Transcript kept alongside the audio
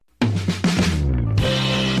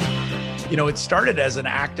it started as an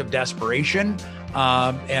act of desperation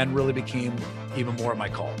and really became even more of my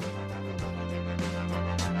call.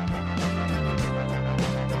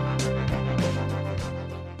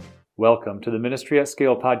 Welcome to the Ministry at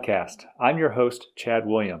Scale podcast. I'm your host, Chad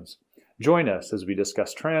Williams. Join us as we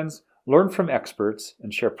discuss trends, learn from experts,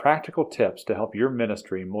 and share practical tips to help your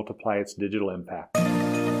ministry multiply its digital impact.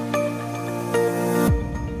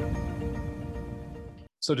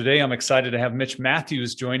 So today I'm excited to have Mitch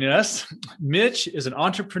Matthews joining us. Mitch is an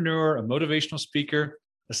entrepreneur, a motivational speaker,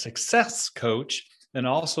 a success coach, and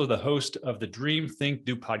also the host of the Dream, Think,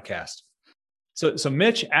 Do podcast. So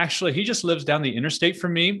Mitch, actually, he just lives down the interstate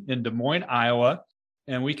from me in Des Moines, Iowa,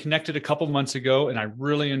 and we connected a couple months ago, and I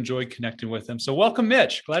really enjoyed connecting with him. So welcome,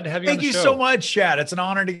 Mitch. Glad to have you on the show. Thank you so much, Chad. It's an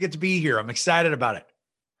honor to get to be here. I'm excited about it.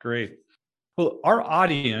 Great. Well, our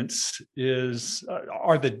audience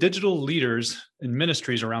are the digital leaders in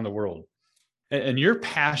ministries around the world, and your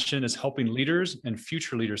passion is helping leaders and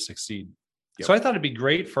future leaders succeed. Yep. So I thought it'd be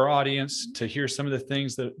great for our audience to hear some of the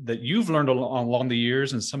things that you've learned along the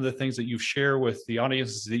years and some of the things that you've shared with the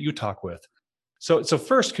audiences that you talk with. So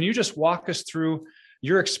first, can you just walk us through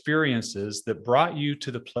your experiences that brought you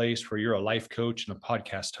to the place where you're a life coach and a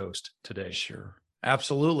podcast host today? Sure.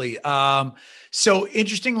 Absolutely. So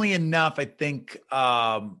interestingly enough, I think,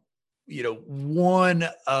 one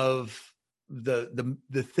of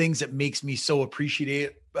the things that makes me so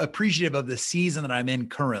appreciative of the season that I'm in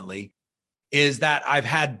currently is that I've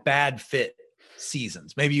had bad fit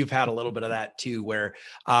seasons. Maybe you've had a little bit of that too, where,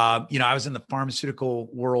 I was in the pharmaceutical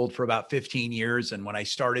world for about 15 years. And when I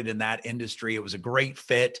started in that industry, it was a great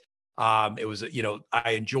fit. It was,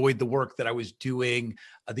 I enjoyed the work that I was doing.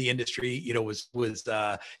 The industry,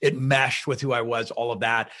 it meshed with who I was, all of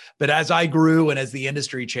that. But as I grew and as the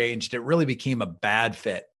industry changed, it really became a bad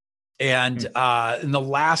fit. And in the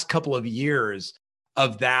last couple of years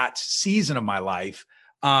of that season of my life,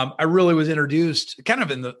 I really was introduced kind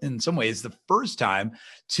of in some ways the first time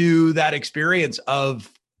to that experience of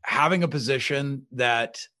having a position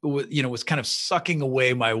that was kind of sucking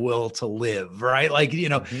away my will to live, right? Like,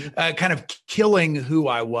 kind of killing who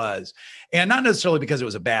I was, and not necessarily because it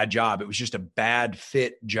was a bad job. It was just a bad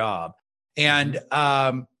fit job. And,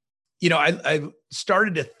 I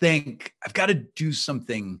started to think I've got to do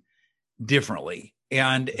something differently.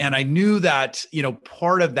 And I knew that,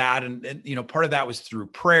 part of that, and part of that was through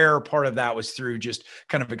prayer. Part of that was through just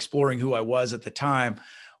kind of exploring who I was at the time,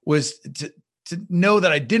 was to know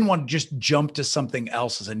that I didn't want to just jump to something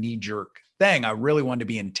else as a knee-jerk thing. I really wanted to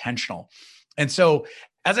be intentional. And so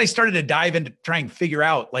as I started to dive into try and figure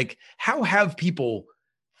out, like, how have people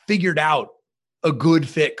figured out a good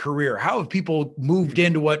fit career? How have people moved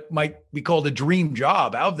into what might be called a dream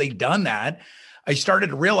job? How have they done that? I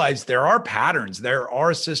started to realize there are patterns, there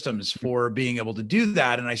are systems for being able to do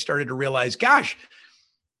that. And I started to realize, gosh,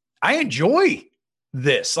 I enjoy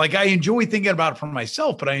this. Like, I enjoy thinking about it for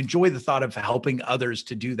myself, but I enjoy the thought of helping others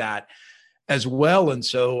to do that as well. And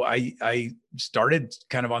so I started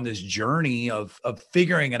kind of on this journey of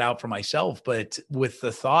figuring it out for myself, but with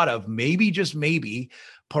the thought of maybe, just maybe,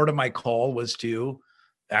 part of my call was to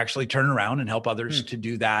actually turn around and help others to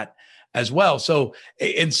do that as well. So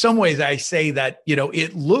in some ways I say that,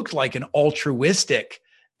 it looked like an altruistic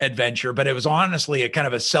adventure, but it was honestly a kind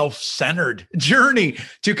of a self-centered journey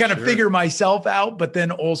to kind of figure myself out, but then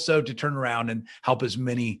also to turn around and help as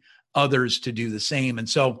many others to do the same. And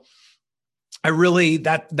so I really,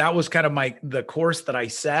 that was kind of the course that I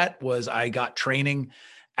set. Was I got training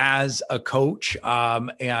as a coach,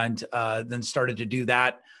 and then started to do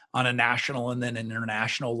that on a national and then an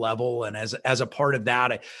international level. And as a part of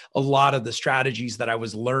that, a lot of the strategies that I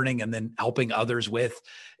was learning and then helping others with,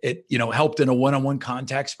 it, helped in a one-on-one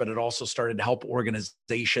context, but it also started to help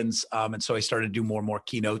organizations. And so I started to do more and more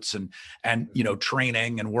keynotes and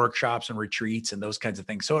training and workshops and retreats and those kinds of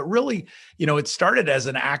things. So it really, it started as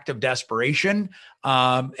an act of desperation,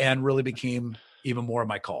 and really became even more of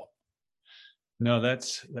my call. No,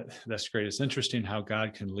 that's great. It's interesting how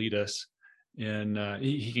God can lead us. And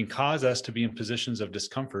he can cause us to be in positions of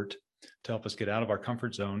discomfort to help us get out of our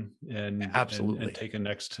comfort zone and absolutely and take a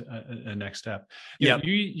next step. Yeah,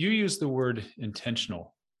 you use the word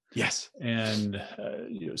intentional. Yes, and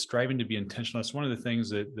striving to be intentional. That's one of the things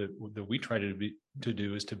that we try to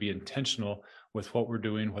do is to be intentional with what we're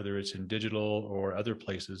doing, whether it's in digital or other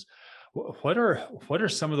places. What are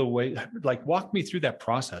some of the ways? Like, walk me through that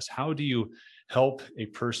process. How do you help a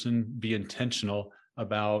person be intentional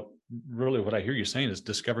about really what I hear you saying is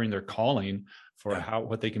discovering their calling for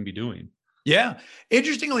what they can be doing? Yeah.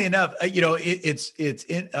 Interestingly enough, it's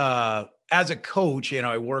as a coach,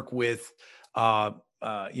 I work with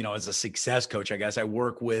as a success coach, I guess I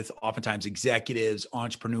work with oftentimes executives,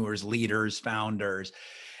 entrepreneurs, leaders, founders.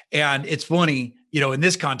 And it's funny, in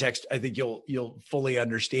this context, I think you'll fully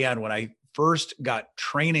understand. When I first got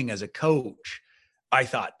training as a coach, I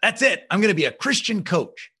thought, that's it. I'm going to be a Christian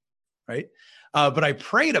coach. Right. But I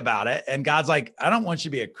prayed about it, and God's like, I don't want you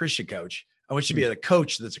to be a Christian coach. I want you to be a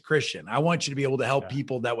coach that's a Christian. I want you to be able to help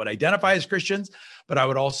people that would identify as Christians, but I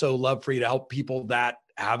would also love for you to help people that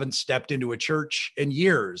haven't stepped into a church in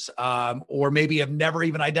years, or maybe have never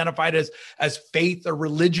even identified as faith or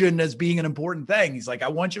religion as being an important thing. He's like, I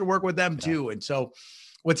want you to work with them too. And so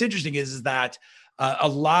what's interesting is that a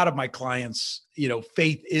lot of my clients,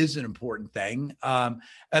 faith is an important thing. At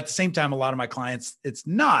the same time, a lot of my clients, it's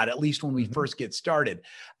not, at least when we first get started.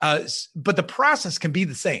 But the process can be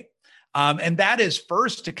the same. And that is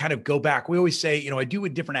first to kind of go back. We always say, I do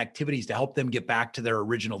different activities to help them get back to their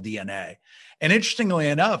original DNA. And interestingly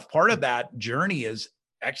enough, part of that journey is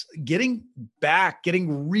actually getting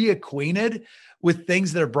reacquainted with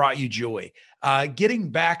things that have brought you joy,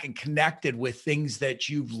 getting back and connected with things that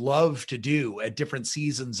you've loved to do at different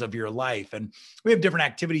seasons of your life. And we have different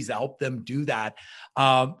activities that help them do that.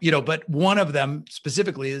 But one of them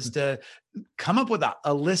specifically is to come up with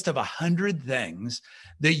a list of 100 things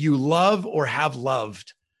that you love or have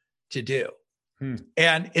loved to do.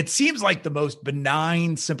 And it seems like the most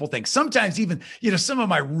benign, simple thing. Sometimes even, some of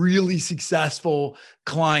my really successful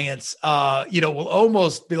clients, will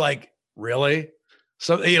almost be like, really?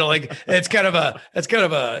 So, it's kind of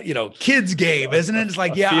a, kid's game, isn't it? It's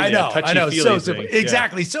like, yeah, I know. So simple.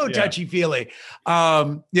 Exactly. So touchy feely.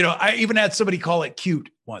 I even had somebody call it cute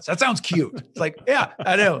once. That sounds cute. It's like, yeah,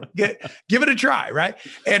 I know. Give it a try. Right.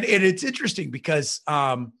 And it's interesting because,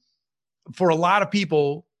 for a lot of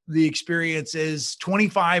people, the experience is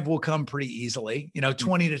 25 will come pretty easily,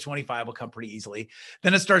 20 to 25 will come pretty easily.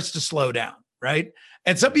 Then it starts to slow down. Right.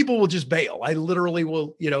 And some people will just bail. I literally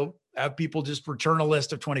will, have people just return a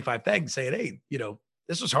list of 25 things saying, hey,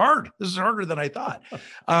 this was hard. This is harder than I thought.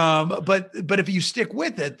 But if you stick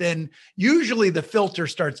with it, then usually the filter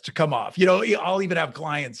starts to come off. I'll even have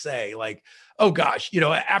clients say like, oh gosh,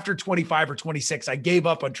 after 25 or 26, I gave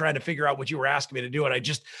up on trying to figure out what you were asking me to do. And I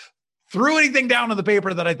just threw anything down on the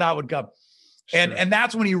paper that I thought would come. Sure. And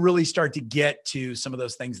that's when you really start to get to some of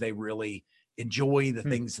those things they really enjoy, the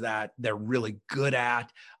things that they're really good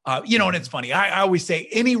at. And it's funny. I always say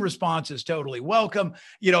any response is totally welcome,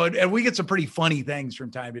 and we get some pretty funny things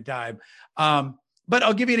from time to time. But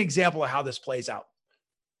I'll give you an example of how this plays out.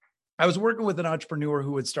 I was working with an entrepreneur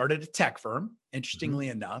who had started a tech firm, interestingly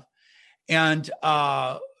enough. And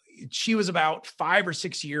she was about 5 or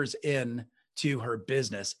 6 years in to her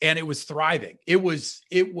business, and it was thriving. It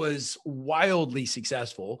was wildly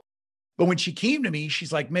successful. But when she came to me,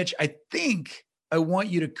 she's like, Mitch, I think I want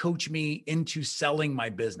you to coach me into selling my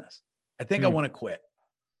business. I think I want to quit.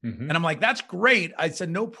 And I'm like, that's great. I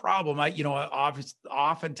said, no problem.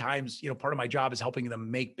 Oftentimes, part of my job is helping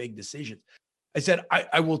them make big decisions. I said,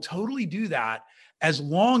 I will totally do that as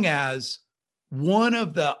long as one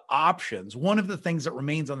of the options, one of the things that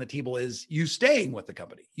remains on the table is you staying with the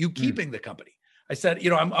company, you keeping the company. I said,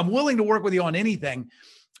 I'm willing to work with you on anything,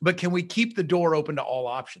 but can we keep the door open to all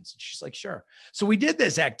options? And she's like, sure. So we did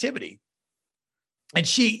this activity, and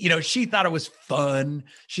she thought it was fun.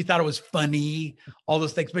 She thought it was funny, all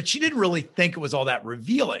those things, but she didn't really think it was all that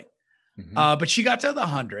revealing. But she got to the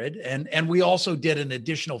 100, and we also did an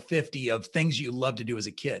additional 50 of things you love to do as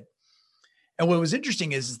a kid. And what was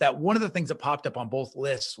interesting is that one of the things that popped up on both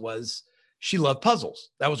lists was she loved puzzles.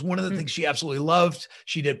 That was one of the things she absolutely loved.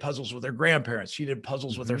 She did puzzles with her grandparents. She did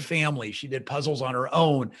puzzles with her family. She did puzzles on her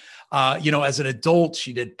own. As an adult,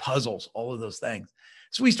 she did puzzles, all of those things.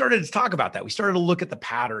 So we started to talk about that. We started to look at the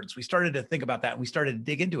patterns. We started to think about that, and we started to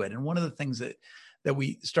dig into it. And one of the things that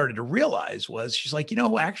we started to realize was she's like,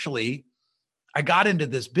 actually, I got into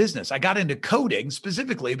this business. I got into coding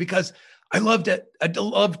specifically because I loved it. I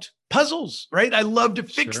loved puzzles, right? I loved to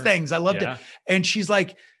fix things. I loved it. And she's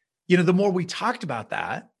like, the more we talked about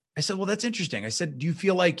that, I said, well, that's interesting. I said, do you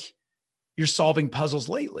feel like you're solving puzzles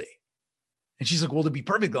lately? And she's like, well, to be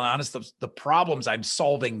perfectly honest, the problems I'm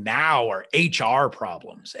solving now are HR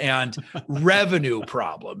problems and revenue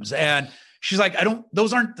problems. And she's like,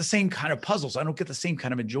 those aren't the same kind of puzzles. I don't get the same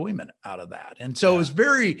kind of enjoyment out of that. And so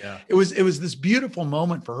it was this beautiful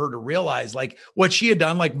moment for her to realize like what she had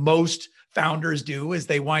done, like most founders do, is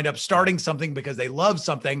they wind up starting something because they love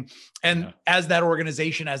something. And as that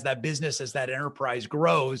organization, as that business, as that enterprise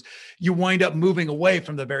grows, you wind up moving away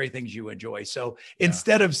from the very things you enjoy. So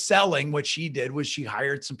instead of selling, what she did was she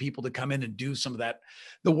hired some people to come in and do some of that,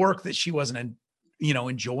 the work that she wasn't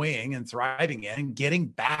enjoying and thriving in, and getting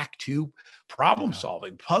back to problem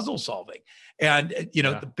solving, puzzle solving. And,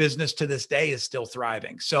 the business to this day is still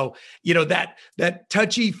thriving. So, that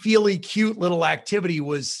touchy feely, cute little activity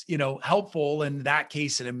was, helpful in that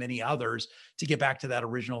case and in many others to get back to that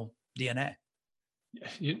original DNA.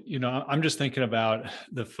 I'm just thinking about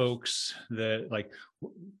the folks that, like,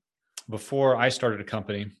 before I started a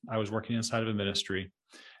company, I was working inside of a ministry.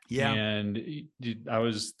 Yeah. And I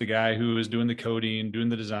was the guy who was doing the coding, doing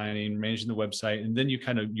the designing, managing the website. And then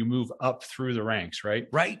you move up through the ranks, right?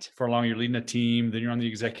 Right. For long, you're leading a team, then you're on the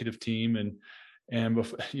executive team. And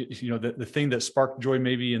before, the thing that sparked joy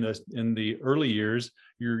maybe in the early years,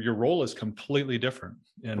 your role is completely different.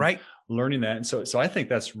 And right. Learning that. And so I think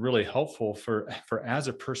that's really helpful for as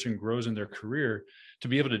a person grows in their career to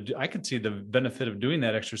be able to do. I could see the benefit of doing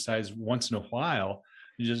that exercise once in a while,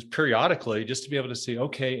 just periodically, just to be able to see,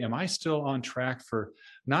 okay, am I still on track for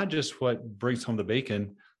not just what brings home the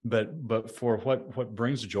bacon, but for what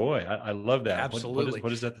brings joy? I love that. Absolutely.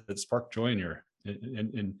 What is that sparked joy in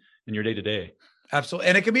your day to day? Absolutely.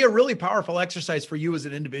 And it can be a really powerful exercise for you as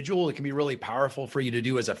an individual. It can be really powerful for you to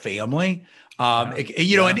do as a family.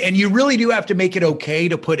 And you really do have to make it okay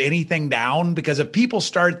to put anything down, because if people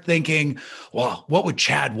start thinking, well, what would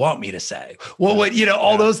Chad want me to say? Well,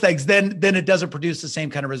 all those things, then it doesn't produce the same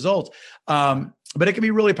kind of results. But it can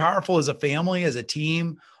be really powerful as a family, as a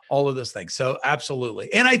team, all of those things. So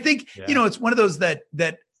absolutely. And I think, it's one of those that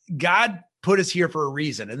God put us here for a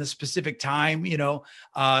reason in the specific time, in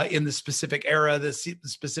the specific era, the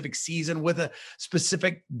specific season with a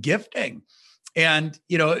specific gifting. And,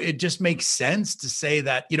 it just makes sense to say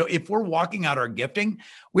that, if we're walking out our gifting,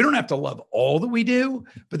 we don't have to love all that we do,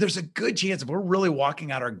 but there's a good chance if we're really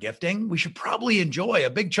walking out our gifting, we should probably enjoy a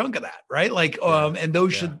big chunk of that. Right. And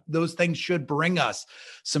those things should bring us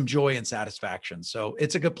some joy and satisfaction. So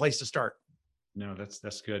it's a good place to start. No,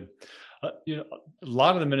 that's good. A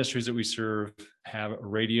lot of the ministries that we serve have a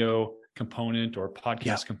radio component or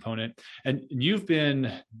podcast component, and you've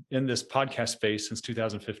been in this podcast space since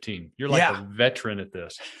 2015. You're like a veteran at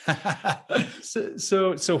this.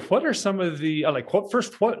 So what are some of the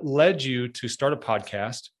what led you to start a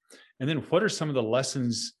podcast, and then what are some of the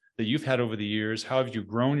lessons that you've had over the years? How have you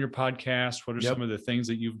grown your podcast? What are some of the things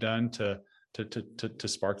that you've done to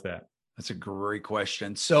spark that? That's a great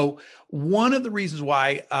question. So one of the reasons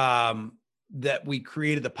why that we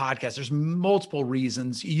created the podcast, there's multiple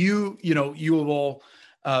reasons. You of all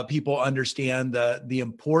people understand the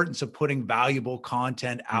importance of putting valuable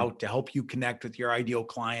content out to help you connect with your ideal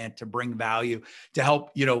client, to bring value, to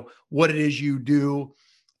help, what it is you do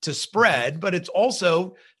to spread, but it's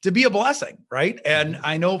also to be a blessing, right? And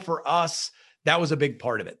I know for us, that was a big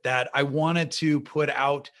part of it, that I wanted to put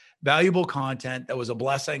out valuable content that was a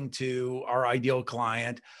blessing to our ideal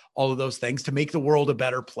client, all of those things, to make the world a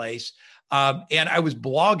better place. And I was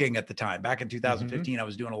blogging at the time. Back in 2015, I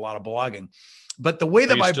was doing a lot of blogging. But the way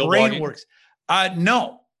that my brain works,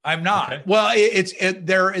 no, I'm not. Okay. Well,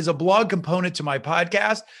 there is a blog component to my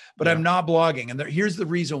podcast, but I'm not blogging. And here's the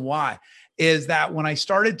reason why, is that when I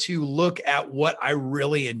started to look at what I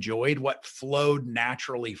really enjoyed, what flowed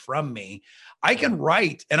naturally from me, I can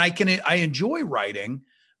write, and I enjoy writing,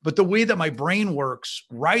 but the way that my brain works,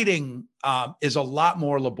 writing is a lot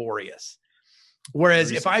more laborious. Whereas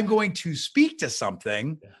if I'm going to speak to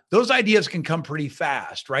something, those ideas can come pretty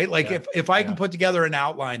fast, right? Like if I can put together an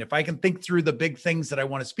outline, if I can think through the big things that I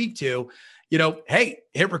want to speak to, hey,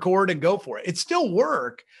 hit record and go for it. It's still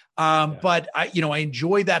work. But I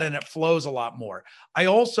enjoy that, and it flows a lot more. I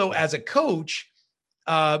also, as a coach,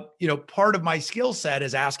 part of my skill set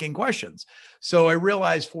is asking questions. So I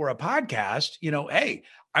realized for a podcast, hey,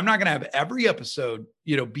 I'm not going to have every episode,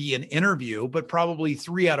 be an interview, but probably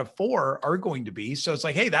 3 out of 4 are going to be. So it's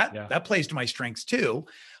like, hey, that plays to my strengths too.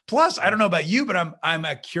 Plus, I don't know about you, but I'm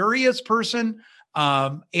a curious person.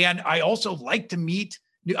 And I also like to meet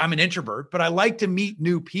I'm an introvert, but I like to meet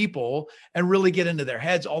new people and really get into their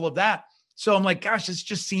heads, all of that. So I'm like, gosh, this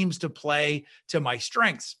just seems to play to my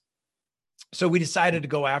strengths. So we decided to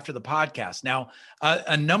go after the podcast. Now,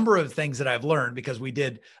 a number of things that I've learned, because we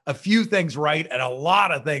did a few things right and a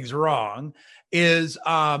lot of things wrong, is,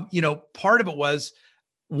 part of it was,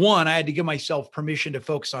 one, I had to give myself permission to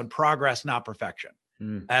focus on progress, not perfection.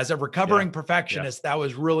 As a recovering perfectionist, that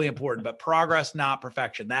was really important, but progress, not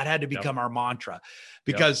perfection. That had to become our mantra,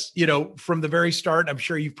 because, from the very start, I'm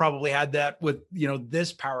sure you've probably had that with,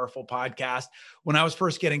 this powerful podcast. When I was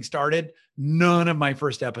first getting started, none of my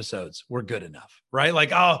first episodes were good enough, right?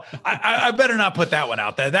 Like, I better not put that one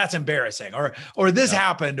out there. That's embarrassing. Or this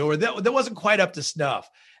happened, or that wasn't quite up to snuff.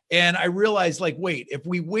 And I realized, like, wait, if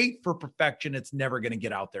we wait for perfection, it's never going to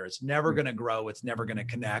get out there. It's never going to grow. It's never going to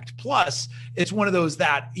connect. Plus, it's one of those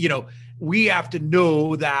that, we have to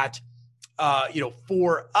know that,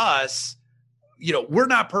 for us, we're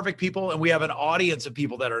not perfect people, and we have an audience of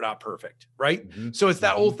people that are not perfect. Right. Mm-hmm. So it's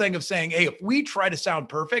that old thing of saying, hey, if we try to sound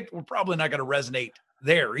perfect, we're probably not going to resonate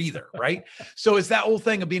there either. Right. So it's that old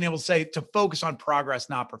thing of being able to say, to focus on progress,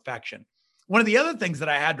 not perfection. One of the other things that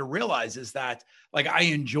I had to realize is that, like, I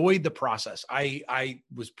enjoyed the process. I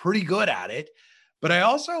was pretty good at it, but I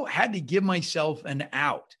also had to give myself an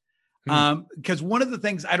out. Because one of the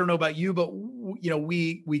things, I don't know about you, but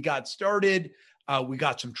we got started, we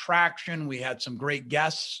got some traction. We had some great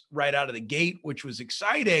guests right out of the gate, which was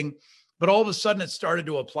exciting. But all of a sudden it started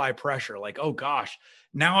to apply pressure. Like, oh gosh,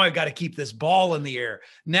 now I've got to keep this ball in the air.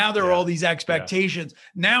 Now there are all these expectations.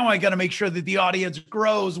 Now I got to make sure that the audience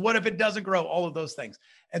grows. What if it doesn't grow? All of those things.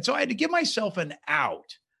 And so I had to give myself an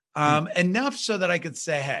out, enough so that I could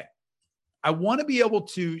say, hey, I want to be able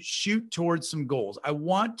to shoot towards some goals. I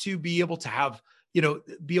want to be able to have,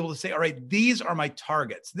 be able to say, all right, these are my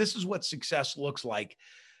targets. This is what success looks like.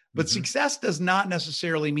 But success does not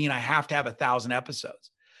necessarily mean I have to have 1,000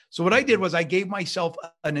 episodes. So what I did was I gave myself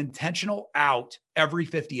an intentional out every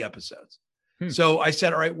 50 episodes. So I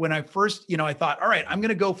said, all right, when I first, I thought, all right, I'm going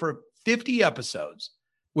to go for 50 episodes,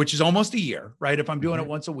 which is almost a year, right? If I'm doing it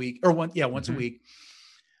once a week once a week.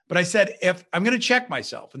 But I said, if I'm going to check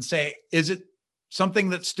myself and say, is it something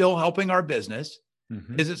that's still helping our business?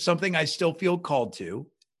 Is it something I still feel called to?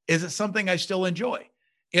 Is it something I still enjoy?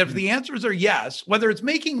 If the answers are yes, whether it's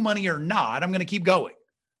making money or not, I'm going to keep going.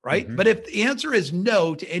 Right. But if the answer is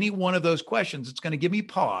no to any one of those questions, it's going to give me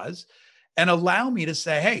pause and allow me to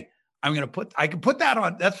say, hey, I can put that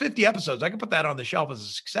on, that's 50 episodes. I can put that on the shelf as a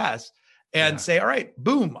success and say, all right,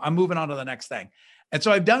 boom, I'm moving on to the next thing. And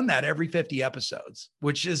so I've done that every 50 episodes,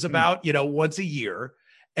 which is about, once a year.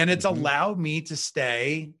 And it's allowed me to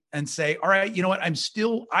stay and say, all right, you know what?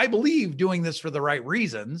 I believe doing this for the right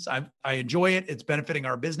reasons. I enjoy it. It's benefiting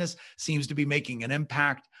our business, seems to be making an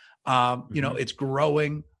impact. It's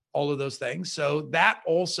growing, all of those things. So that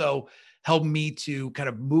also helped me to kind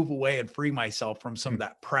of move away and free myself from some of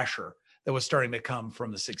that pressure that was starting to come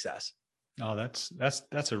from the success. Oh,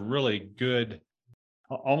 that's a really good,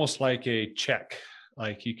 almost like a check.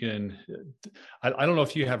 Like you can, I don't know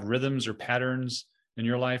if you have rhythms or patterns in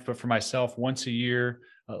your life, but for myself, once a year,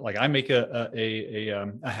 like I make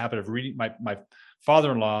a habit of reading. My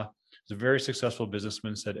father-in-law is a very successful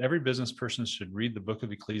businessman, said every business person should read the book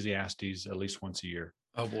of Ecclesiastes at least once a year.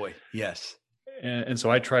 Oh boy. Yes. And so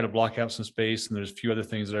I try to block out some space, and there's a few other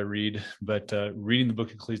things that I read, but reading the book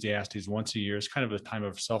of Ecclesiastes once a year is kind of a time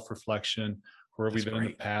of self-reflection. Where have we been in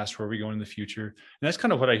the past? Where are we going in the future? And that's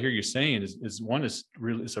kind of what I hear you saying is one is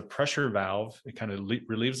really, it's a pressure valve. It kind of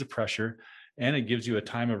relieves the pressure, and it gives you a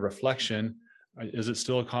time of reflection. Is it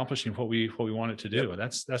still accomplishing what we want it to do?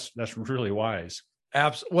 Yep. That's really wise.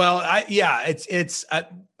 Absolutely. Well, it's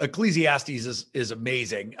Ecclesiastes is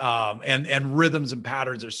amazing. And rhythms and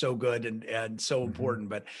patterns are so good and so important,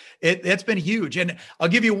 but it's been huge. And I'll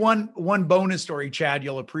give you one bonus story, Chad,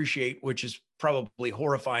 you'll appreciate, which is probably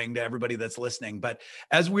horrifying to everybody that's listening. But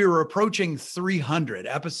as we were approaching 300,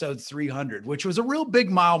 episode 300, which was a real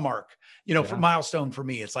big mile mark, for milestone for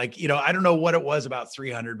me, it's like, I don't know what it was about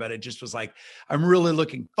 300, but it just was like, I'm really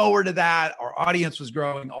looking forward to that. Our audience was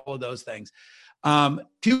growing, all of those things. 2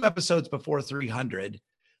 episodes before 300,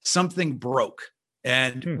 something broke.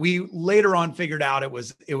 And we later on figured out it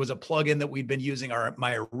was a plugin that we'd been using.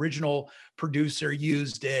 My original producer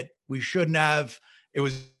used it. We shouldn't have. It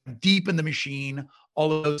was deep in the machine,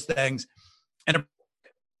 all of those things.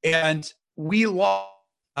 And we lost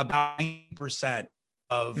about 9%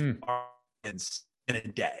 of our audience in a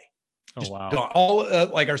day. Oh, wow. Gone. All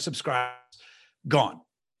like our subscribers gone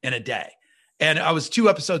in a day. And I was 2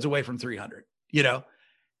 episodes away from 300.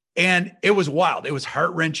 And it was wild. It was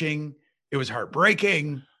heart-wrenching. It was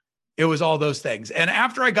heartbreaking. It was all those things. And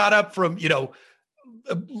after I got up from,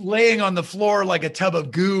 laying on the floor like a tub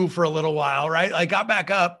of goo for a little while, right? I got back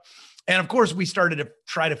up. And of course, we started to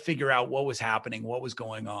try to figure out what was happening, what was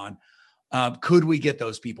going on. Could we get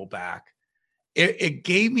those people back?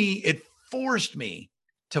 It forced me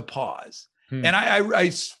to pause. And I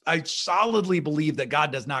solidly believe that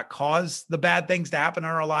God does not cause the bad things to happen in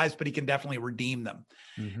our lives, but he can definitely redeem them.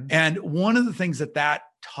 And one of the things that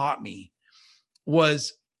taught me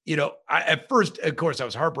was, at first, of course, I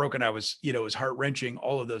was heartbroken. I was, it was heart-wrenching,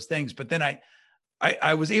 all of those things. But then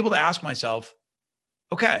I was able to ask myself,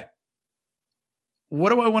 okay, what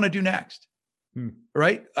do I want to do next?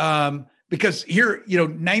 Right. Because here,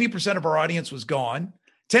 90% of our audience was gone.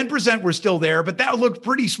 10% were still there, but that looked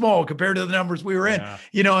pretty small compared to the numbers we were in,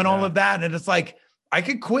 and all of that. And it's like, I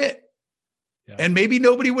could quit and maybe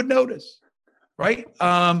nobody would notice. Right.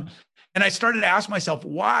 And I started to ask myself,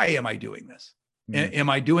 why am I doing this? Am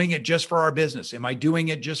I doing it just for our business? Am I doing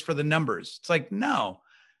it just for the numbers? It's like, no,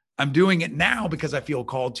 I'm doing it now because I feel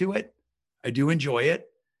called to it. I do enjoy it.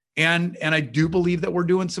 And I do believe that we're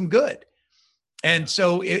doing some good. And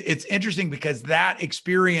so it's interesting because that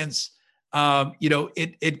experience,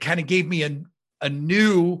 it kind of gave me a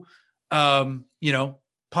new,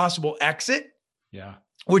 possible exit,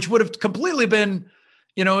 which would have completely been,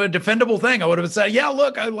 a defendable thing. I would have said, yeah,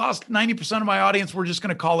 look, I lost 90% of my audience. We're just going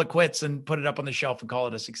to call it quits and put it up on the shelf and call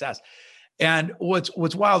it a success. And what's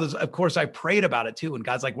wild is, of course, I prayed about it too. And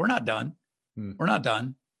God's like, we're not done. We're not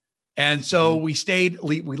done. And so we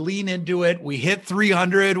lean into it. We hit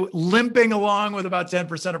 300, limping along with about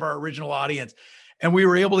 10% of our original audience. And we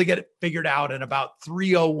were able to get it figured out in about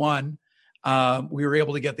 301. We were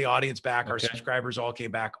able to get the audience back. Our subscribers all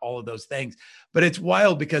came back, all of those things. But it's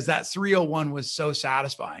wild because that 301 was so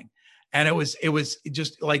satisfying. And it was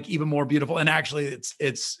just like even more beautiful. And actually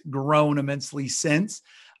it's grown immensely since.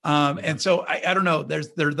 And so I don't know, there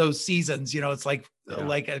are those seasons, it's like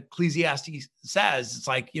Ecclesiastes says, it's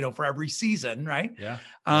like, for every season. Right.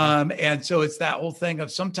 And so it's that whole thing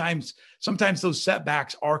of sometimes those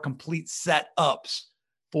setbacks are complete setups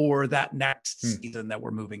for that next season that we're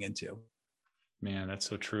moving into. Man, that's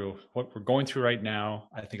so true. What we're going through right now,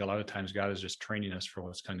 I think a lot of times God is just training us for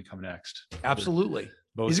what's going to come next. Absolutely.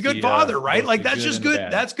 He's a good father, right? Like that's just good.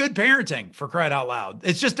 That's good parenting, for crying out loud.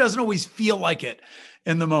 It just doesn't always feel like it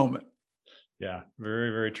in the moment. Yeah, very,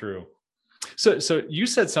 very true. So you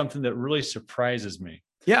said something that really surprises me.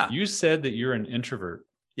 Yeah. You said that you're an introvert.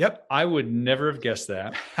 Yep. I would never have guessed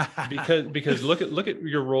that because look at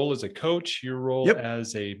your role as a coach, your role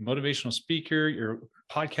as a motivational speaker, your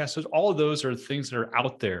podcasters, all of those are things that are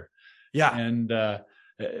out there. Yeah. And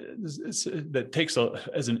that takes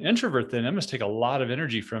as an introvert, then it must take a lot of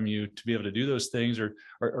energy from you to be able to do those things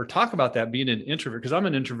or talk about that being an introvert, because I'm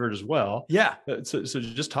an introvert as well. Yeah. So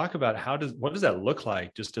just talk about what does that look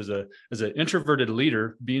like just as an introverted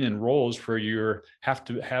leader being in roles where you have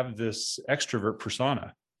to have this extrovert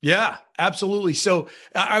persona. Yeah, absolutely. So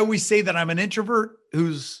I always say that I'm an introvert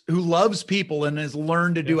who loves people and has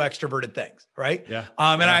learned to do extroverted things. Right. Yeah.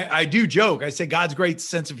 And I do joke. I say God's great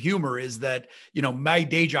sense of humor is that, my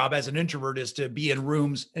day job as an introvert is to be in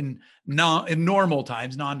rooms in normal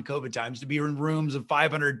times, non-COVID times, to be in rooms of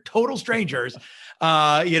 500 total strangers,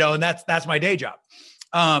 and that's my day job.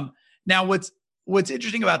 Now what's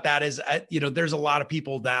interesting about that is, there's a lot of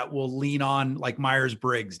people that will lean on like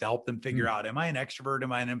Myers-Briggs to help them figure out, am I an extrovert?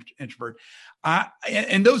 Am I an introvert?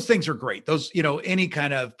 And those things are great. Those, any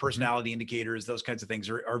kind of personality indicators, those kinds of things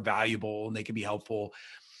are valuable and they can be helpful.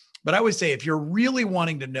 But I would say if you're really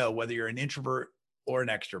wanting to know whether you're an introvert or an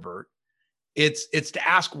extrovert, it's to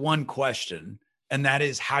ask one question, and that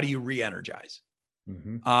is, how do you re-energize?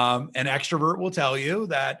 An extrovert will tell you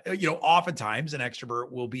that, oftentimes an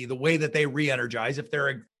extrovert will be the way that they re-energize. If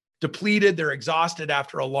they're depleted, they're exhausted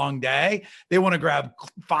after a long day, they want to grab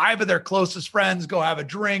 5 of their closest friends, go have a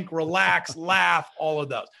drink, relax, laugh, all of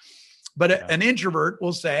those. But an introvert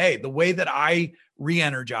will say, hey, the way that I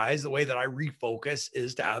re-energize, the way that I refocus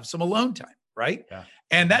is to have some alone time. Right. Yeah.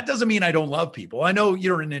 And that doesn't mean I don't love people. I know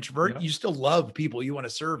you're an introvert. Yeah. You still love people. You want to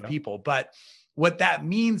serve people. But what that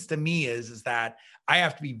means to me is that I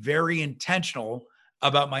have to be very intentional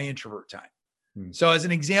about my introvert time. So as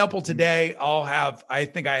an example, today I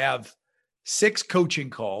think I have 6 coaching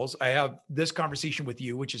calls. I have this conversation with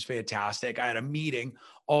you, which is fantastic. I had a meeting,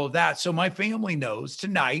 all of that. So my family knows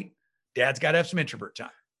tonight, Dad's got to have some introvert time,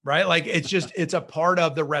 right? Like it's a part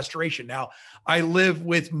of the restoration. Now I live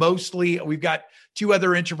with we've got 2 other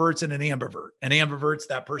introverts and an ambivert. An ambivert's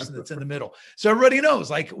that person that's in the middle. So everybody knows,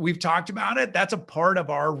 like we've talked about it. That's a part of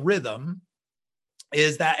our rhythm,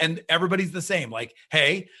 is that, and everybody's the same. Like,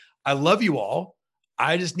 hey, I love you all.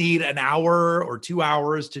 I just need an hour or 2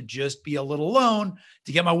 hours to just be a little alone,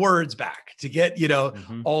 to get my words back, to get,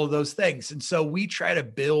 all of those things. And so we try to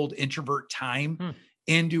build introvert time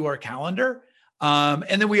into our calendar.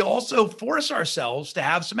 And then we also force ourselves to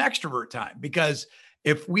have some extrovert time, because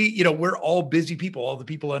if we, we're all busy people, all the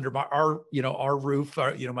people under our roof,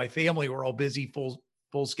 my family, we're all busy,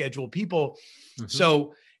 full schedule people.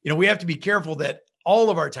 So, we have to be careful that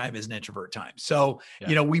all of our time is an introvert time. So,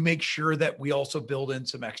 we make sure that we also build in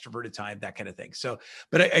some extroverted time, that kind of thing. So,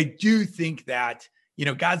 but I do think that,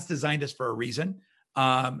 God's designed us for a reason.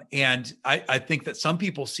 And I think that some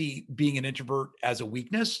people see being an introvert as a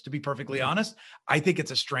weakness, to be perfectly honest. I think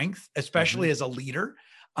it's a strength, especially as a leader.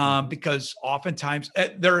 because oftentimes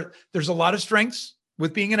there's a lot of strengths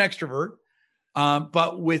with being an extrovert.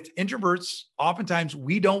 But with introverts, oftentimes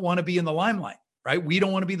we don't want to be in the limelight, right? We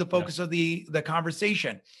don't want to be the focus of the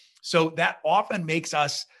conversation. So that often makes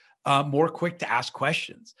us more quick to ask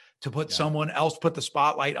questions, to put put the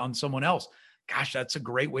spotlight on someone else. Gosh, that's a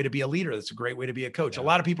great way to be a leader. That's a great way to be a coach. A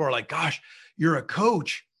lot of people are like, gosh, you're a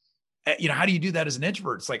coach. How do you do that as an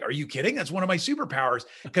introvert? It's like, are you kidding? That's one of my superpowers.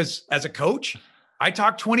 Because as a coach, I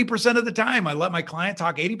talk 20% of the time. I let my client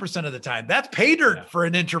talk 80% of the time. That's pay dirt for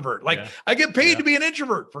an introvert. I get paid to be an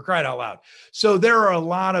introvert, for crying out loud. So there are a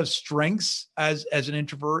lot of strengths as an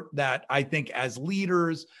introvert that I think as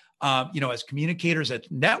leaders, as communicators, as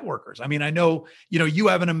networkers. I mean, I know, you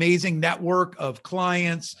have an amazing network of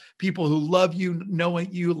clients, people who love you, know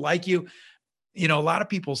you, like you. A lot of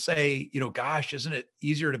people say, gosh, isn't it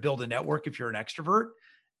easier to build a network if you're an extrovert?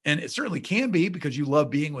 And it certainly can be, because you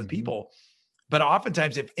love being with people. But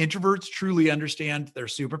oftentimes, if introverts truly understand their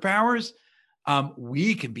superpowers,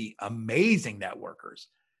 we can be amazing networkers,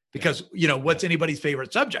 because, what's anybody's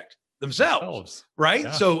favorite subject? Themselves, right?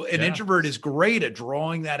 Yeah. So an introvert is great at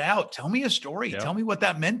drawing that out. Tell me a story. Tell me what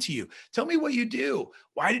that meant to you. Tell me what you do.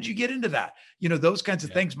 Why did you get into that? Those kinds of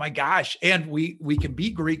things, my gosh. And we can be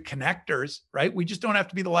great connectors, right? We just don't have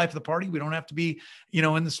to be the life of the party. We don't have to be,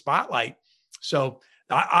 in the spotlight. So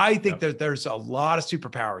I think that there's a lot of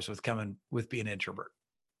superpowers with being an introvert.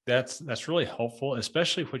 That's really helpful,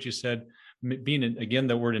 especially what you said, being, again,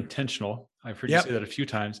 the word intentional. I've heard you say that a few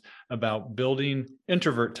times about building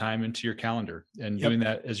introvert time into your calendar and doing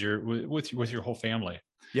that as with your whole family.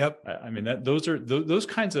 I mean, those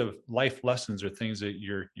kinds of life lessons are things that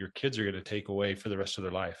your kids are going to take away for the rest of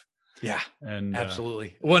their life. Yeah, and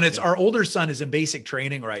absolutely. Well, it's our older son is in basic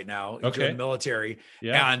training right now. He's in the military,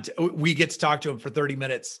 and we get to talk to him for 30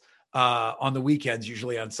 minutes on the weekends,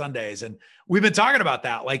 usually on Sundays. And we've been talking about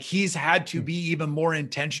that. Like, he's had to be even more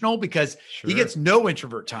intentional, because he gets no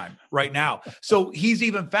introvert time right now. So he's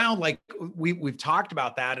even found, like, we've talked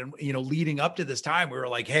about that. And, leading up to this time, we were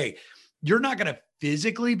like, hey, you're not going to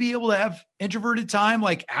physically be able to have introverted time,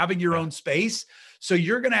 like having your own space. So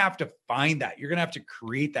you're going to have to find that. You're going to have to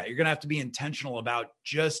create that. You're going to have to be intentional about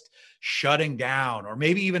just shutting down, or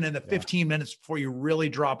maybe even in the 15 minutes before you really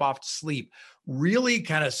drop off to sleep, really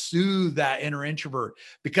kind of soothe that inner introvert,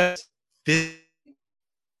 because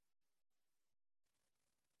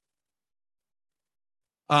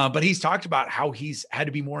but he's talked about how he's had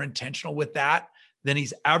to be more intentional with that than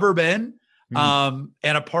he's ever been. And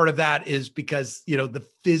a part of that is because,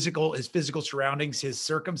 his physical surroundings, his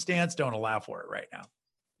circumstance don't allow for it right now.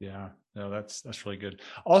 Yeah, no, that's really good.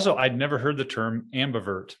 Also, I'd never heard the term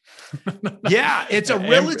ambivert. It's a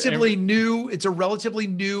relatively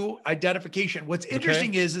new identification. What's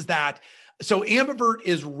interesting is that, so ambivert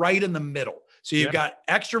is right in the middle. So you've got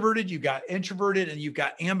extroverted, you've got introverted, and you've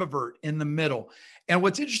got ambivert in the middle. And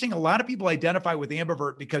what's interesting, a lot of people identify with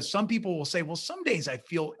ambivert, because some people will say, well, some days I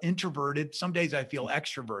feel introverted, some days I feel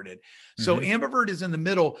extroverted. So ambivert is in the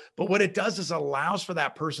middle, but what it does is allows for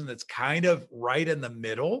that person that's kind of right in the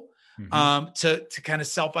middle to kind of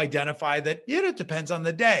self-identify that it depends on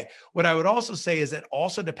the day. What I would also say is it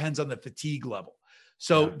also depends on the fatigue level.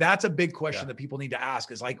 So that's a big question that people need to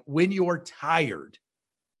ask, is like, when you're tired,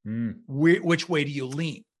 which way do you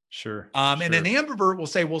lean? Sure. And an ambivert will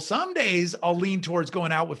say, well, some days I'll lean towards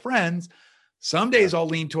going out with friends. Some days I'll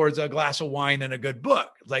lean towards a glass of wine and a good book.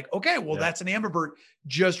 It's like, okay, well, that's an ambivert.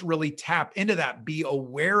 Just really tap into that, be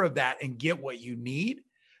aware of that, and get what you need,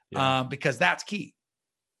 because that's key.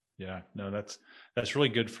 Yeah, no, that's really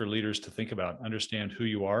good for leaders to think about. Understand who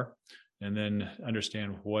you are, and then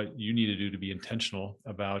understand what you need to do to be intentional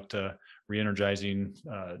about re-energizing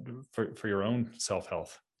for your own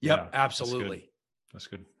self-health. Absolutely. That's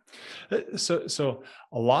good. So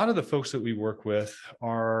a lot of the folks that we work with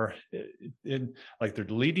are they're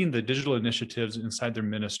leading the digital initiatives inside their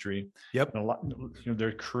ministry. And a lot,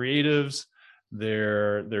 they're creatives.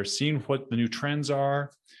 They're seeing what the new trends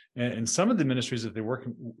are, and some of the ministries that they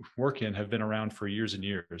work in have been around for years and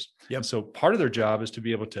years. So part of their job is to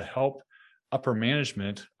be able to help upper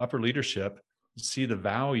management, upper leadership, see the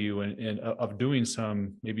value of doing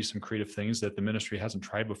maybe some creative things that the ministry hasn't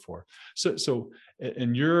tried before. So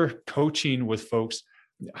in your coaching with folks,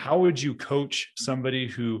 how would you coach somebody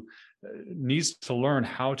who needs to learn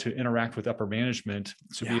how to interact with upper management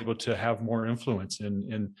to be able to have more influence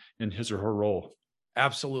in his or her role?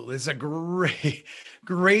 Absolutely. It's a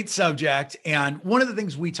great subject. And one of the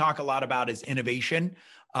things we talk a lot about is innovation.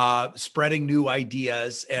 spreading new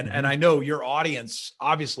ideas. And I know your audience,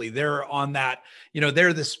 obviously they're on that,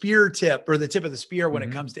 they're the spear tip or the tip of the spear when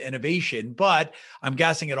it comes to innovation, but I'm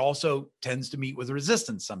guessing it also tends to meet with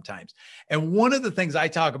resistance sometimes. And one of the things I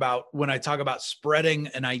talk about when I talk about spreading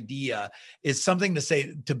an idea is something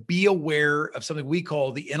to be aware of something we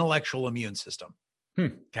call the intellectual immune system.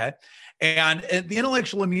 Okay. And the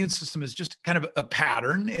intellectual immune system is just kind of a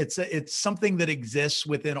pattern. It's something that exists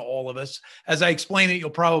within all of us. As I explain it, you'll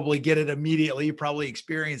probably get it immediately. You probably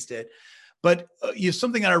experienced it. But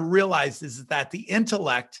something that I realized is that the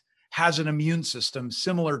intellect has an immune system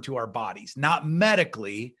similar to our bodies, not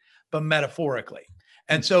medically, but metaphorically.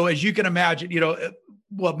 And so as you can imagine,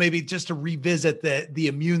 well, maybe just to revisit the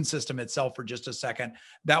immune system itself for just a second,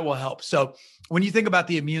 that will help. So when you think about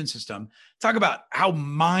the immune system, talk about how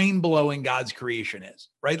mind-blowing God's creation is,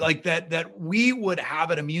 right? Like that we would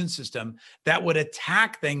have an immune system that would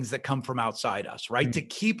attack things that come from outside us, right? To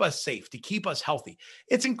keep us safe, to keep us healthy.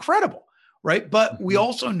 It's incredible, right? But we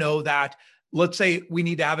also know that, let's say we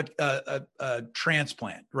need to have a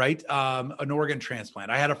transplant, right? An organ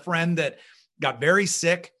transplant. I had a friend that got very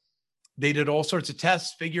sick. They did all sorts of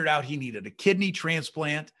tests, figured out he needed a kidney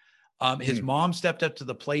transplant. His mom stepped up to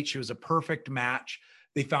the plate. She was a perfect match.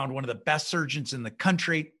 They found one of the best surgeons in the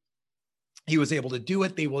country. He was able to do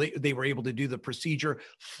it. They were able to do the procedure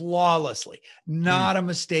flawlessly. Not a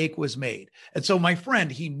mistake was made. And so my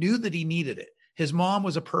friend, he knew that he needed it. His mom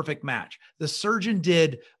was a perfect match. The surgeon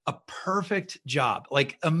did a perfect job,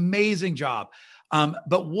 like amazing job.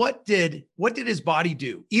 But what did his body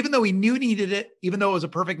do? Even though he knew he needed it, even though it was a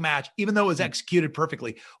perfect match, even though it was executed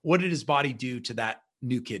perfectly, what did his body do to that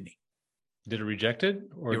new kidney? Did it reject it?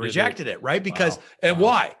 Or it rejected it, right? Because,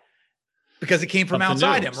 why? Because it came from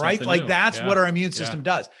outside him, right? Like that's what our immune system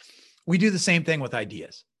does. We do the same thing with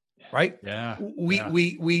ideas, right?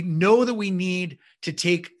 We know that we need to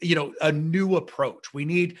take, a new approach. We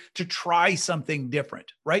need to try something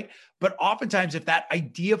different, right? But oftentimes if that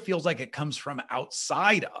idea feels like it comes from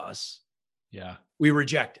outside us, we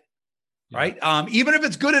reject it. Right. Even if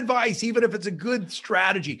it's good advice, even if it's a good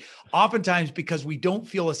strategy, oftentimes because we don't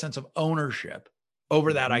feel a sense of ownership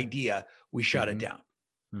over that idea, we shut it down.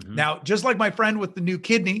 Now, just like my friend with the new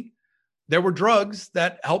kidney, there were drugs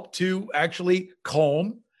that helped to actually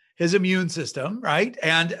calm his immune system, right?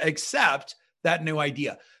 And accept that new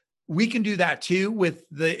idea. We can do that too with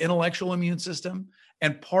the intellectual immune system.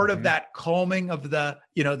 And part of that calming of the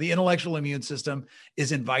intellectual immune system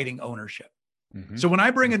is inviting ownership. So when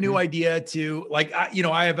I bring a new idea to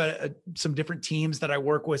I have some different teams that I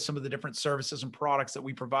work with, some of the different services and products that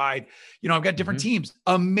we provide, I've got different teams,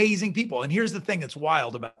 amazing people. And here's the thing that's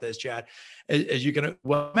wild about this, Chad, as you can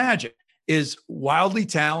imagine, is wildly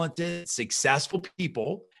talented, successful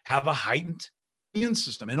people have a heightened immune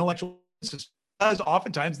system, intellectual system, because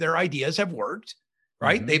oftentimes their ideas have worked,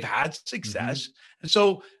 right? They've had success. And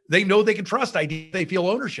so they know they can trust ideas they feel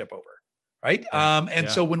ownership over. Right.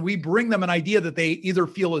 So when we bring them an idea that they either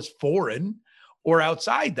feel is foreign or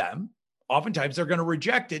outside them, oftentimes they're going to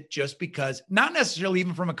reject it just because, not necessarily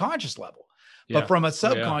even from a conscious level, but from a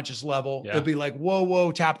subconscious level, it'll be like,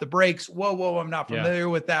 whoa, tap the brakes. Whoa, I'm not familiar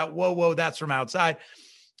with that. Whoa, that's from outside.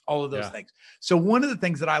 All of those things. So one of the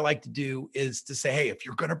things that I like to do is to say, hey, if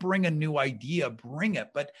you're going to bring a new idea, bring it.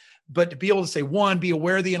 But to be able to say, one, be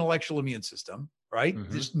aware of the intellectual immune system. Right.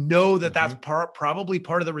 Just know that that's probably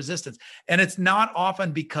part of the resistance. And it's not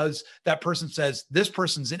often because that person says this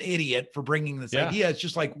person's an idiot for bringing this idea. It's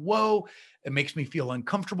just like, whoa, it makes me feel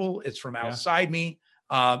uncomfortable. It's from outside me.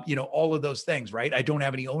 All of those things. Right. I don't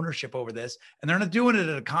have any ownership over this. And they're not doing it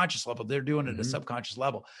at a conscious level. They're doing it at a subconscious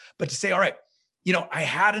level. But to say, all right, I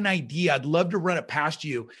had an idea. I'd love to run it past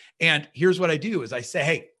you. And here's what I do is I say,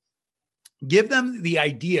 hey, give them the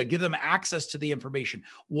idea, give them access to the information,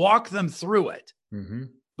 walk them through it.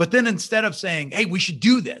 But then instead of saying, hey, we should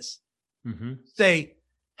do this, say,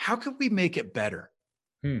 how could we make it better?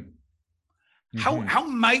 How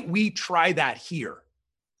might we try that here?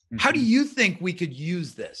 How do you think we could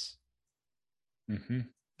use this? And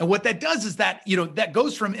what that does is that, that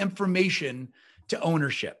goes from information to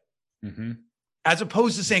ownership. As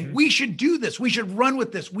opposed to saying, we should do this. We should run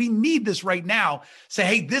with this. We need this right now. Say,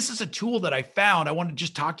 hey, this is a tool that I found. I want to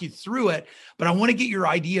just talk you through it, but I want to get your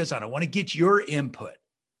ideas on it. I want to get your input.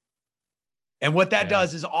 And what that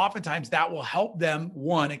does is oftentimes that will help them,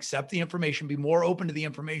 one, accept the information, be more open to the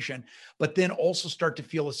information, but then also start to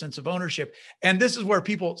feel a sense of ownership. And this is where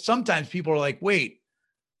sometimes people are like, wait,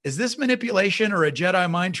 is this manipulation or a Jedi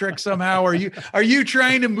mind trick somehow? Are you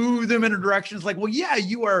trying to move them in a direction? It's like, well, yeah,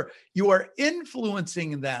 you are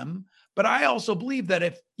influencing them, But I also believe that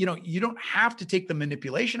if, you don't have to take the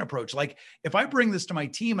manipulation approach. Like if I bring this to my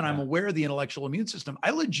team and I'm aware of the intellectual immune system, I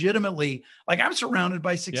legitimately, like I'm surrounded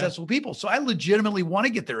by successful people. So I legitimately want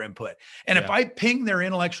to get their input. And if I ping their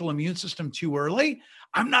intellectual immune system too early,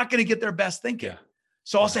 I'm not going to get their best thinking.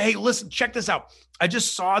 So I'll say, hey, listen, check this out. I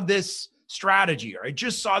just saw this strategy, or I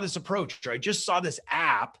just saw this approach, or I just saw this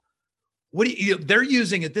app. They're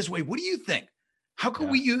using it this way. What do you think? How can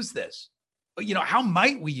we use this? How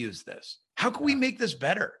might we use this? How can we make this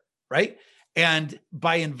better? Right. And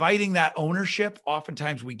by inviting that ownership,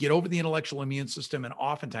 oftentimes we get over the intellectual immune system, and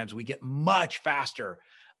oftentimes we get much faster,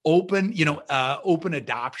 open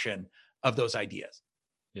adoption of those ideas.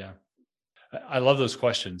 Yeah. I love those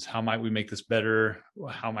questions. How might we make this better?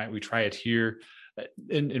 How might we try it here?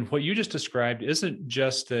 And what you just described isn't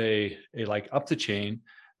just a like up the chain.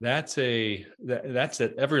 That's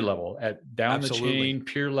at every level, at down the chain,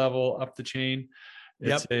 peer level, up the chain.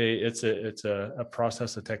 It's a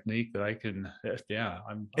process, a technique that I can,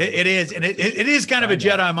 it is. And it is kind of a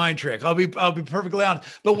Jedi mind trick. I'll be perfectly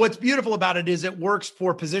honest. But what's beautiful about it is it works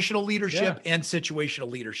for positional leadership and situational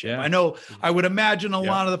leadership. Yeah. I know, I would imagine a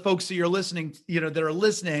lot of the folks that you're listening, that are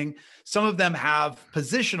listening, some of them have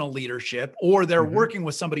positional leadership, or they're working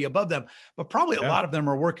with somebody above them, but probably a lot of them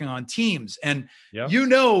are working on teams. And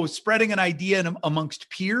spreading an idea amongst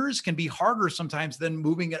peers can be harder sometimes than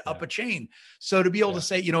moving it up a chain. So to be able to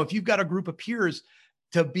say, if you've got a group of peers,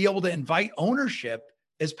 to be able to invite ownership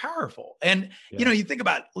is powerful. And, you think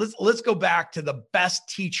about, let's go back to the best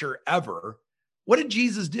teacher ever. What did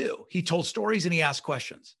Jesus do? He told stories and he asked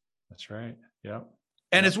questions. That's right. Yeah.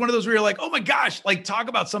 And it's one of those where you're like, oh my gosh, like talk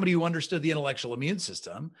about somebody who understood the intellectual immune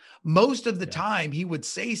system. Most of the time he would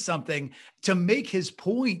say something to make his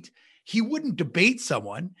point. He wouldn't debate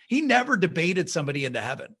someone. He never debated somebody into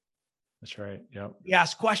heaven. That's right. Yeah. He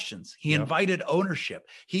asked questions. He invited ownership.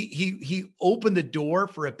 He opened the door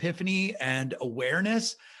for epiphany and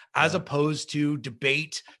awareness, as opposed to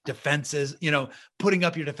debate, defenses, putting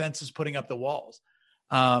up your defenses, putting up the walls.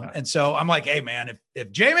 And so I'm like, hey man,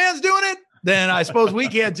 if J-Man's doing it, then I suppose we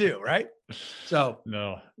can too, right? So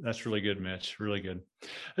no, that's really good, Mitch. Really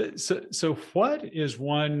good. So what is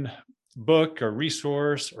one book or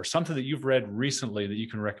resource or something that you've read recently that you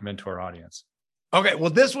can recommend to our audience? Okay, well,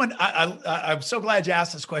 this one, I'm so glad you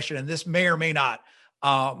asked this question, and this may or may not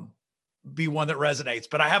be one that resonates,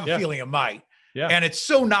 but I have a feeling it might. Yeah. And it's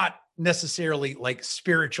so not necessarily like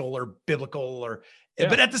spiritual or biblical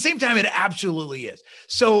but at the same time, it absolutely is.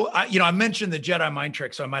 So, I mentioned the Jedi mind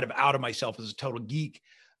trick, so I might have outed myself as a total geek.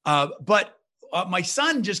 But my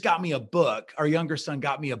son just got me a book. Our younger son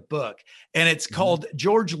got me a book, and it's called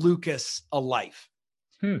George Lucas, A Life.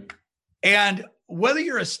 And whether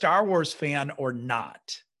you're a Star Wars fan or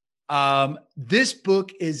not, this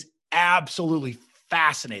book is absolutely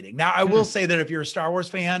fascinating. Now, I will say that if you're a Star Wars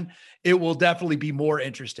fan, it will definitely be more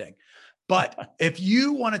interesting. But if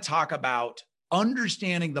you want to talk about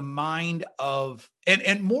understanding the mind of,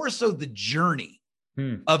 and more so the journey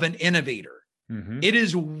of an innovator, it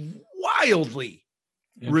is wildly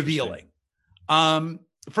revealing. From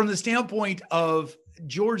the standpoint of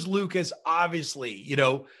George Lucas, obviously,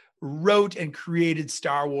 wrote and created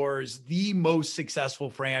Star Wars, the most successful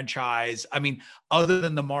franchise. I mean, other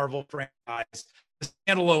than the Marvel franchise,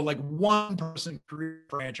 standalone, like one person career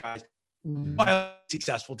franchise, wildly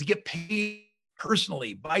successful, to get paid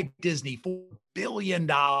personally by Disney $4 billion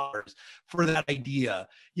for that idea.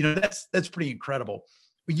 That's pretty incredible.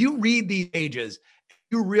 When you read these pages,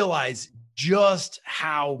 you realize just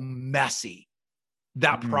how messy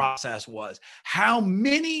that process was, how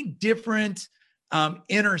many different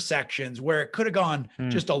intersections where it could have gone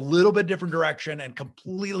just a little bit different direction and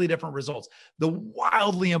completely different results. The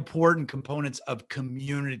wildly important components of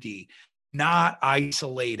community, not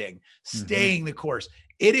isolating, staying the course.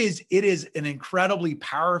 It is an incredibly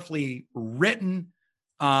powerfully written,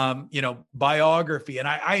 biography. And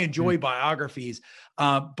I enjoy biographies,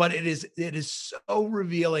 but it is so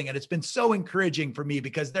revealing, and it's been so encouraging for me,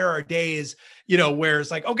 because there are days, where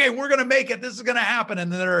it's like, okay, we're going to make it, this is going to happen.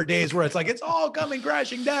 And then there are days where it's like, it's all coming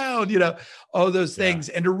crashing down, all those things.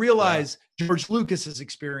 And to realize George Lucas has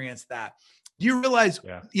experienced that. Do you realize,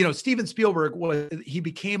 Steven Spielberg he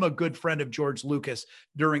became a good friend of George Lucas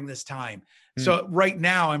during this time. So right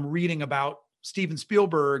now I'm reading about Steven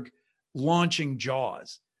Spielberg launching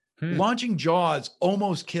Jaws. Launching Jaws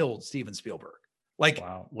almost killed Steven Spielberg. Like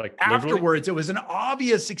afterwards, it was an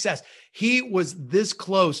obvious success. He was this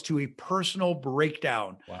close to a personal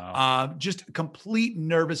breakdown. Just a complete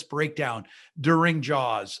nervous breakdown during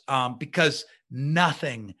Jaws, because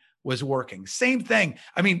nothing was working. Same thing.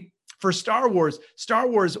 I mean, for Star Wars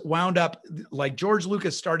wound up like George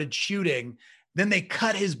Lucas started shooting, then they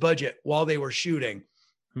cut his budget while they were shooting.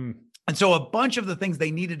 And so a bunch of the things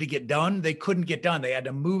they needed to get done, they couldn't get done. They had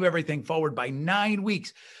to move everything forward by 9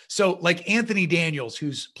 weeks. So like Anthony Daniels,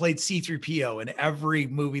 who's played C-3PO in every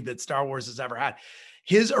movie that Star Wars has ever had,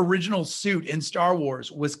 his original suit in Star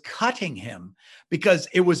Wars was cutting him because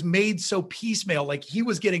it was made so piecemeal. Like he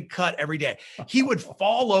was getting cut every day. He would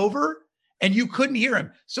fall over and you couldn't hear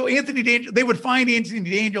him. So they would find Anthony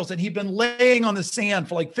Daniels and he'd been laying on the sand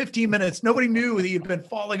for like 15 minutes. Nobody knew that he had been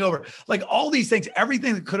falling over. Like all these things,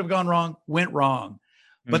 everything that could have gone wrong went wrong,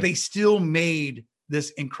 but they still made this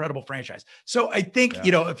incredible franchise. So I think,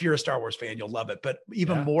 if you're a Star Wars fan, you'll love it, but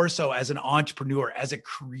even more so as an entrepreneur, as a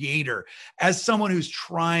creator, as someone who's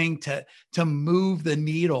trying to move the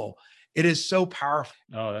needle, it is so powerful.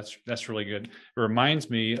 Oh, that's really good. It reminds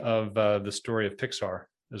me of the story of Pixar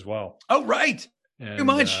as well. Oh, right. Very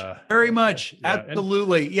much. Yeah,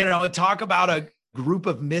 absolutely. Talk about a group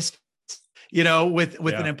of misfits, with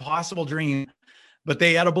an impossible dream, but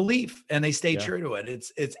they had a belief and they stayed true to it.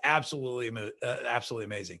 It's absolutely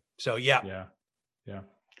amazing. So, yeah.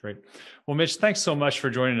 Great. Well, Mitch, thanks so much for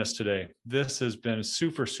joining us today. This has been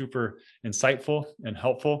super, super insightful and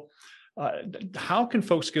helpful. How can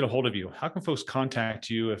folks get a hold of you? How can folks contact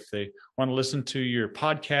you if they want to listen to your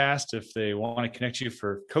podcast, if they want to connect you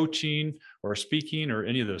for coaching or speaking or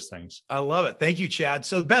any of those things? I love it. Thank you, Chad.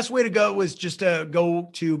 So the best way to go is just to go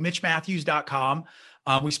to mitchmatthews.com.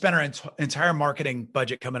 We spent our entire marketing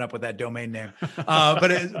budget coming up with that domain name,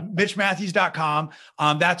 but it's mitchmatthews.com.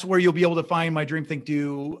 That's where you'll be able to find my Dream Think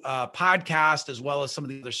Do podcast, as well as some of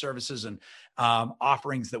the other services and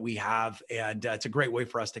offerings that we have. And it's a great way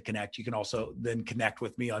for us to connect. You can also then connect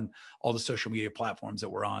with me on all the social media platforms that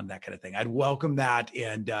we're on, that kind of thing. I'd welcome that.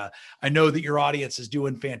 And I know that your audience is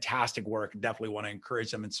doing fantastic work. Definitely want to encourage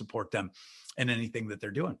them and support them in anything that they're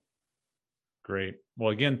doing. Great.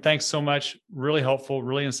 Well, again, thanks so much. Really helpful,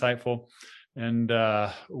 really insightful. And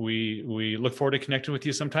we look forward to connecting with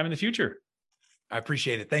you sometime in the future. I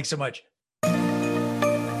appreciate it. Thanks so much.